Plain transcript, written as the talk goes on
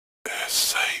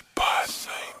Essay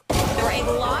Potna. There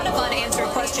were a lot of unanswered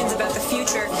questions about the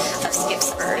future of Skip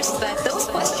Spurs, but those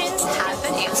questions have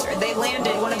been answered. They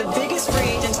landed one of the biggest free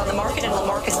agents on the market in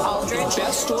LaMarcus Aldridge.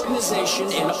 Best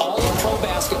organization in all of pro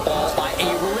basketball by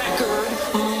a record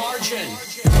margin.